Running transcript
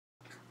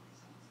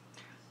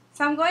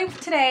So I'm going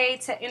today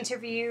to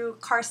interview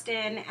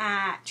Karsten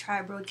at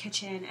Tribe Road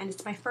Kitchen, and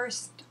it's my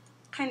first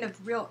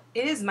it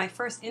is my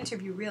first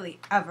interview really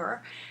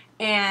ever.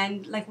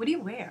 And like, what do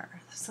you wear?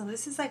 So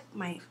this is like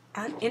my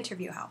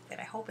interview outfit.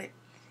 Tell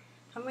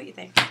me what you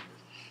think.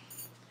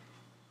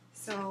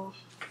 So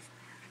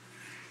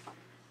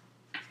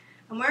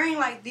I'm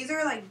wearing these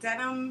are like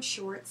denim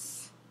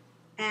shorts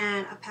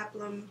and a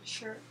peplum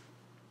shirt.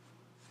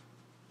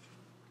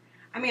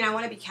 I mean, I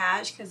want to be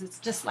cash because it's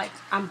just like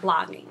I'm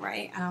blogging,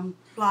 right? And I'm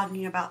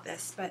blogging about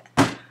this. But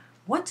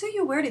what do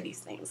you wear to these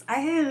things?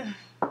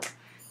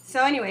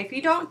 So anyway, if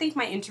you don't think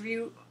my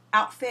interview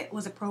outfit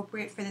was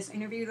appropriate for this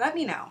interview, let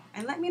me know.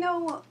 And let me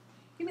know,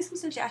 give me some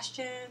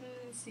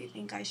suggestions. Do you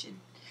think I should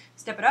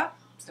step it up,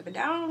 step it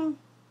down?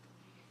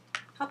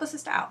 Help a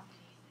sister out.